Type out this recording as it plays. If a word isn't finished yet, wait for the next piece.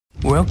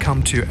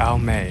Welcome to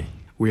AOMEI.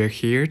 We are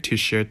here to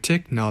share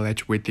tech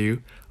knowledge with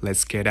you.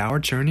 Let's get our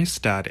journey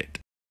started.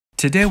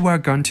 Today we're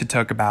going to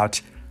talk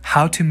about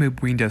how to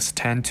move Windows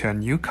 10 to a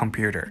new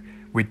computer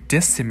with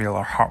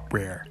dissimilar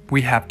hardware.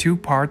 We have two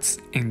parts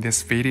in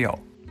this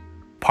video.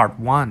 Part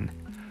 1.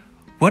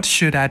 What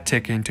should I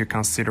take into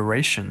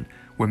consideration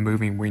when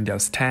moving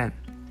Windows 10?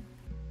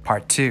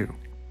 Part 2.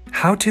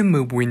 How to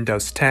move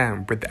Windows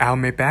 10 with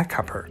AOMEI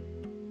Backuper.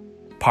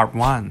 Part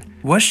 1.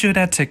 What should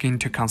I take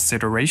into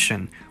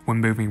consideration when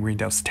moving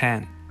Windows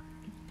 10?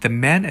 The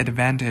main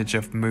advantage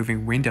of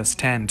moving Windows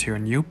 10 to a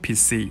new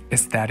PC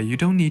is that you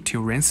don't need to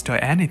reinstall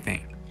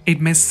anything. It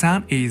may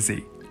sound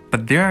easy,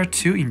 but there are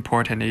two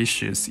important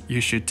issues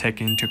you should take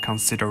into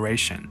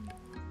consideration.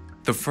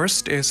 The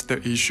first is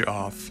the issue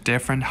of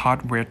different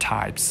hardware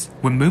types.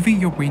 When moving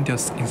your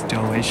Windows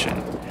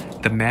installation,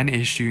 the main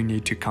issue you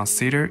need to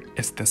consider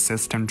is the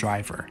system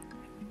driver.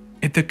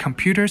 If the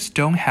computers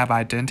don't have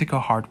identical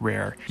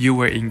hardware, you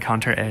will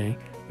encounter a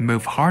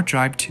move hard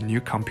drive to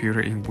new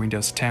computer in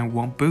Windows 10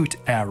 won't boot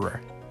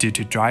error due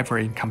to driver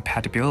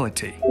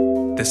incompatibility.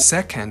 The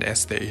second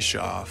is the issue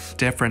of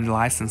different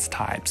license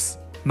types.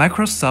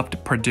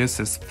 Microsoft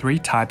produces 3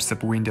 types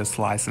of Windows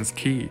license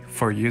key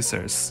for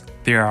users.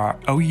 There are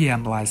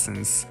OEM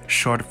license,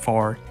 short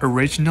for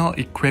Original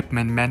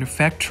Equipment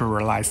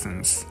Manufacturer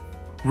license,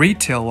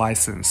 Retail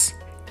license,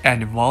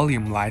 and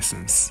Volume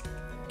license.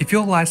 If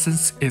your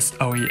license is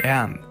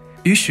OEM,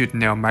 you should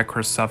know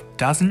Microsoft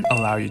doesn't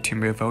allow you to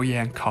move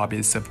OEM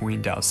copies of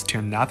Windows to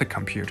another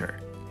computer.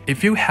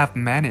 If you have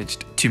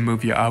managed to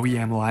move your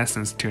OEM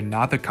license to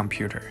another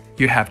computer,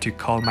 you have to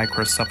call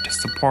Microsoft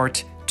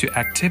support to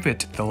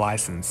activate the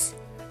license.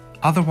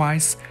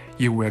 Otherwise,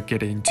 you will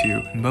get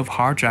into move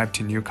hard drive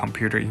to new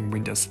computer in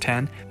Windows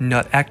 10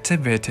 not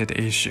activated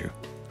issue.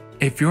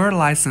 If your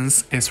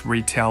license is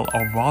retail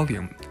or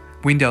volume,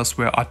 Windows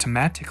will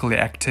automatically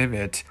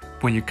activate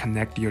when you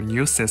connect your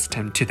new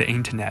system to the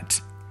internet.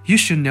 You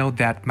should know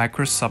that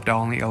Microsoft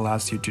only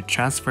allows you to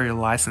transfer your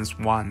license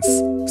once.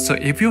 So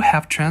if you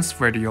have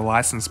transferred your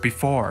license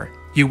before,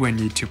 you will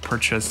need to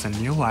purchase a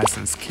new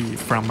license key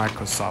from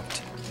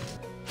Microsoft.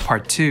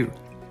 Part 2.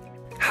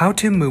 How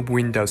to move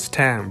Windows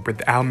 10 with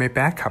AOMEI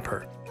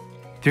Backuper.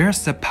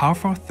 There's a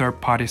powerful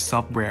third-party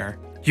software.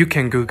 You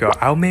can Google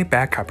AOMEI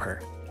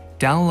Backuper,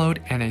 download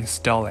and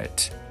install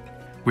it.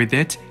 With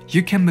it,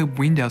 you can move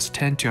Windows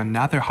 10 to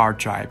another hard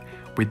drive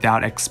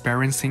without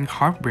experiencing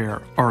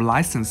hardware or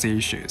license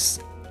issues.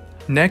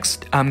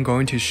 Next, I'm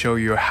going to show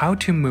you how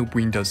to move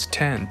Windows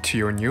 10 to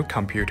your new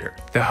computer.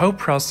 The whole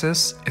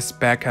process is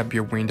back up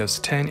your Windows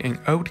 10 in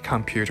old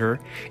computer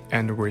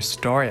and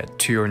restore it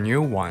to your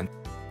new one.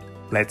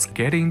 Let's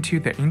get into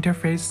the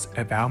interface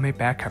of AOMEI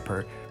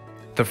Backuper.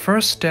 The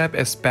first step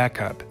is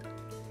backup.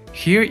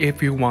 Here,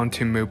 if you want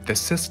to move the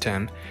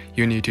system,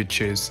 you need to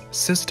choose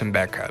System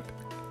Backup.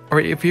 Or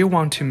if you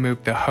want to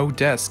move the whole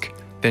disk,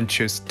 then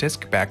choose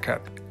Disk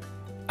Backup.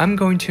 I'm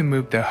going to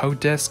move the whole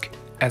disk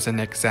as an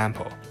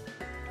example.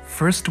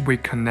 First, we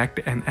connect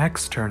an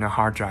external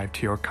hard drive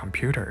to your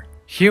computer.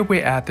 Here we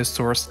add the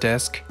source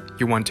disk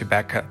you want to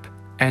backup,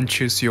 and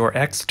choose your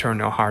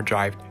external hard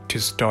drive to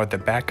start the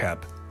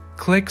backup.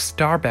 Click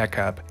Start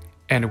Backup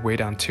and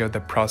wait until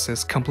the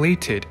process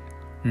completed.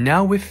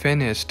 Now we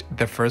finished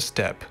the first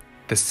step.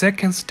 The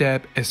second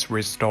step is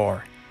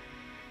Restore.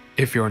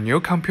 If your new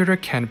computer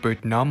can't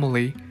boot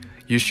normally,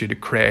 you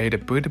should create a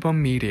bootable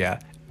media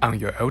on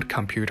your old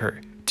computer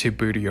to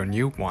boot your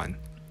new one.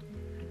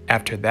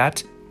 After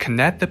that,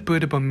 connect the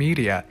bootable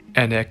media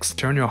and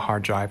external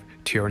hard drive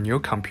to your new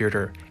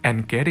computer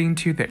and get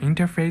into the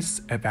interface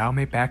of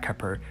AOMEI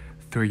Backuper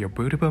through your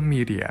bootable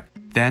media.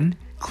 Then,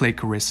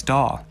 click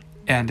Restore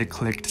and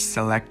click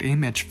Select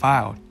Image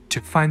File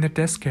to find the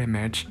disk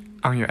image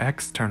on your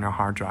external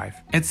hard drive.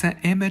 It's an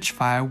image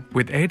file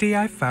with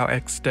ADI file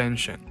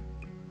extension.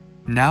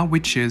 Now we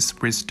choose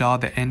Restore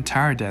the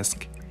entire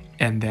disk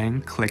and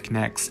then click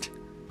Next.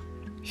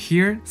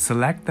 Here,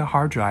 select the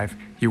hard drive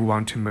you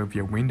want to move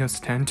your Windows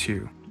 10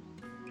 to,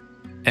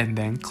 and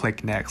then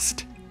click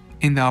Next.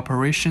 In the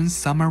Operation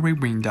Summary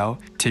window,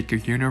 take a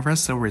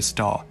Universal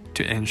Restore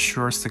to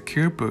ensure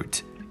secure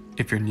boot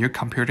if your new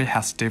computer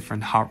has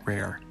different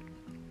hardware.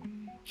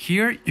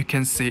 Here you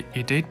can see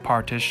Edit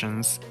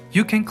Partitions.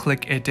 You can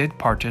click Edit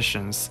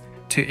Partitions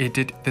to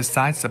edit the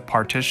size of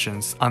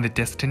partitions on the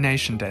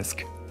destination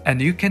disk. And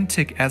you can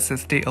take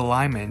SSD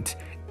alignment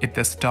if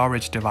the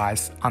storage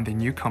device on the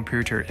new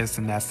computer is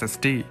an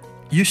SSD.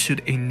 You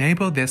should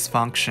enable this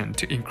function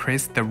to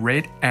increase the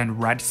read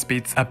and write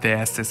speeds of the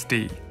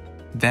SSD.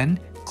 Then,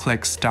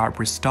 click Start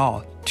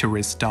Restore to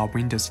restore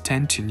Windows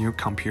 10 to new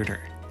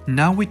computer.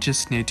 Now we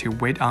just need to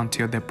wait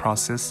until the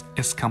process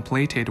is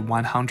completed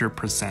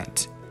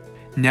 100%.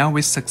 Now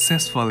we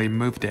successfully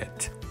moved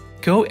it.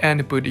 Go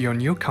and boot your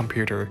new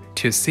computer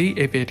to see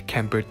if it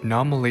can boot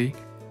normally.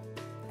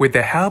 With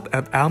the help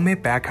of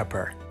AOMEI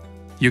Backuper,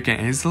 you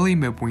can easily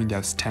move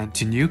Windows 10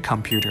 to new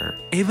computer.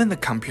 Even the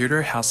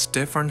computer has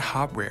different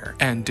hardware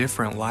and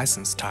different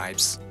license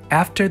types.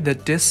 After the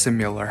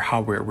dissimilar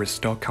hardware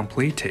restore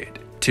completed,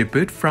 to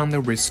boot from the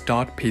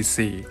restored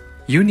PC,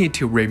 You need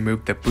to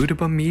remove the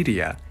bootable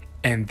media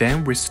and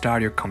then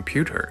restart your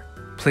computer.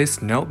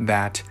 Please note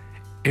that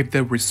if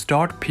the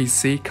restored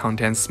PC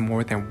contains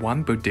more than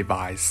one boot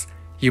device,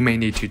 you may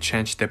need to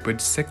change the boot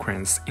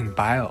sequence in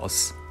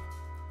BIOS.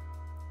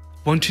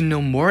 Want to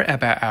know more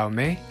about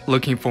AOMEI?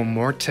 Looking for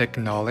more tech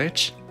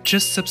knowledge?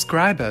 Just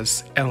subscribe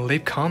us and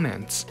leave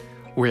comments.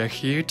 We are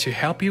here to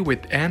help you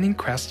with any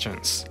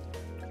questions.